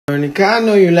Monica, I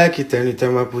know you like it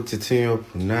anytime I put it in your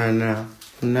punana.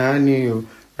 Punani, you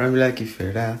run me like a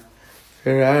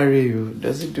Ferrari, you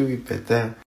does it do it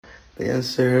better? The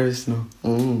answer is no.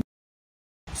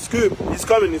 Scoop, he's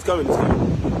coming.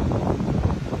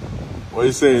 What are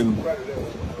you saying?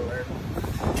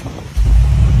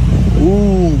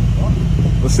 Ooh,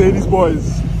 Mercedes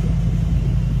boys.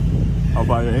 How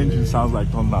about your engine sounds like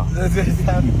thunder?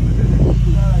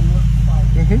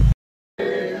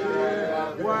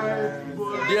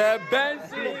 Yeah,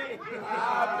 Benson,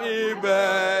 happy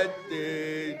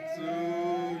birthday to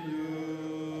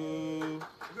you.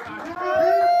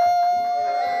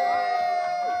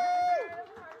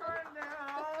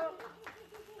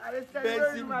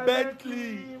 Benson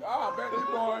Bentley. Bentley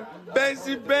boy.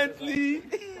 Benson Bentley.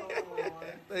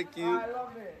 Thank you. I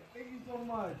love it. Thank you so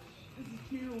much. This is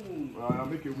cute. I'll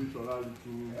make a wish for that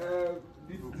too.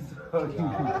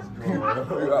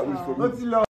 What's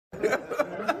long?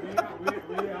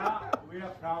 We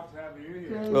are proud to have you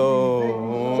here.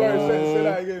 Oh. Sorry, say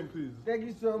that again, please. Thank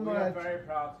you so much. We are very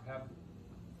proud to have you.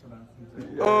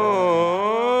 Oh.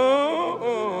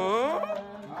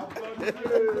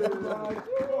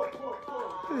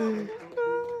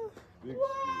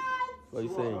 What are you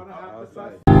saying?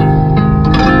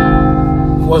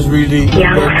 Was really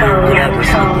Young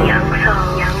soul.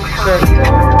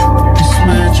 It's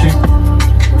magic.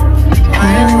 I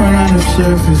ain't run out of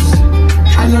service.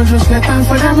 I know just get time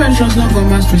for dimensions, not go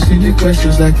ask me silly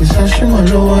questions like it's Hashim or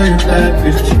lower your that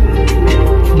bitch.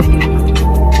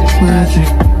 It's magic.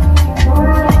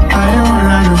 I ain't run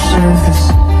out of service.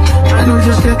 I know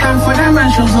just get time for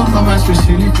dimensions, not go ask me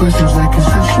silly questions like it's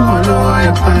Hashim or lower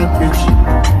your that bitch.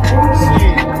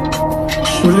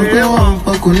 So look at one,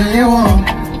 but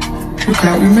look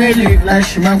how we made it like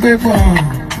she my baby one.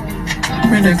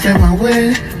 When they clear my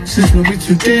way, since no be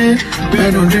today,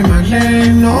 bed on my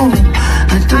lane, no.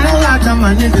 I don't like how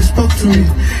my nigga spoke to me.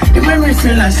 It made me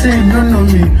feel like saying no, no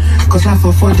me. Cause I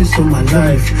fought this for my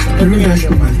life. I know that's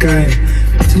my guy.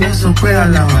 It's not some way I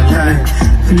love my life.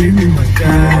 Believe me, my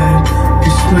guy,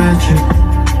 it's magic.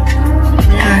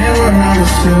 I ain't run out of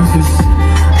service.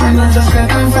 I know just get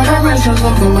time for dimensions,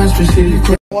 not for my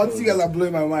specific. One thing that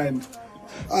blowing my mind.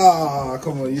 Ah,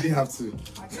 come on, you didn't have to.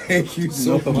 Thank you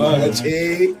so much.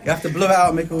 Hey. You have to blow it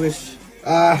out, make a wish.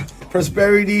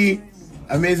 Prosperity,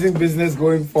 amazing business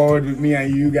going forward with me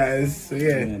and you guys. So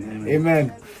yeah,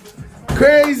 amen.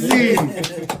 Crazy. I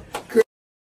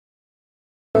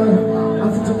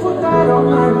have to put that on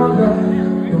my mother.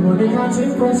 The money can't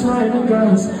impress my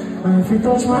niggas. And if you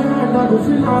touch my hand, I go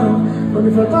feel harm. But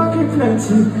if I talk it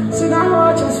plenty, see that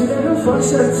much I see them for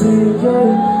setting,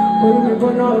 yeah. When we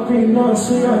burn up in no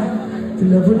suya, the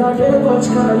level of the watch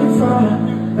Khalifa.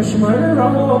 And she might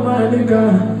run over my nigga.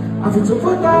 I have to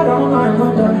put that on my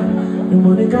mother. The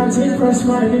money can't impress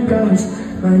my niggas.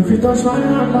 And if you touch my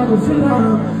hand, I go feel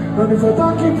harm. But if I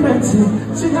talk it plenty,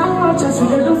 see that much I see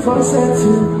them for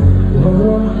setting.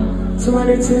 Whoa, so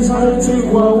many things I don't think,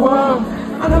 whoa.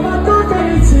 I never talk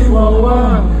anything,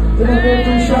 whoa. Then I make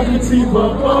me shock it,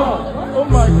 whoa. Oh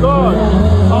my God.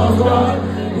 Oh God.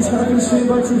 It's hard to see,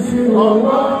 but if you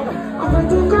whoa. I'm going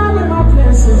to come in my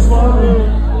places,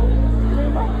 whoa.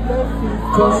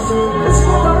 Cause it's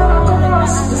not around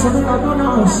us, it's not around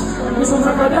us. It's not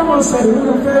academics, I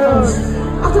don't pay us.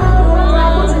 After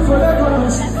I'm waiting for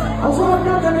Lagos, I walk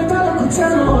out and tell them to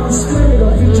tell us, clear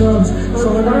of features, so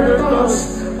I don't us.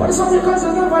 But it's not because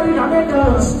of nobody that make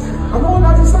us. I'm all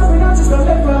that is not artists that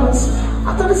make us. I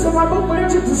thought this is my book, my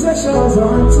empty possessions.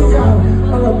 I'm Antigua,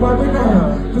 I love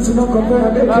Babina. But you don't compare,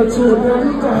 I make it to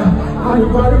America. I'm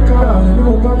Baraka, you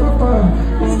know, Papa.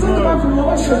 It's still back from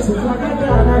my shirt to Canada.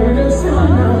 Now you don't see me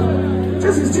now.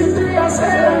 This is G3 as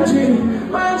energy.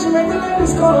 My engine make the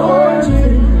ladies go orangey.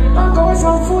 I'm going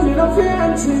some food in a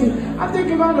fancy. I think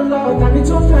about the love, I need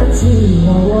to plenty.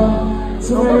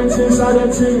 So many things I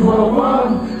don't think, I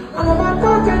never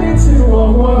talk anything,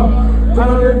 I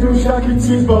don't do shaky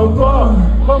things,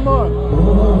 come on.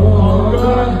 Oh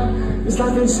God, it's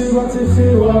like you see what you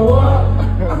feel, I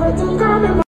had to come in.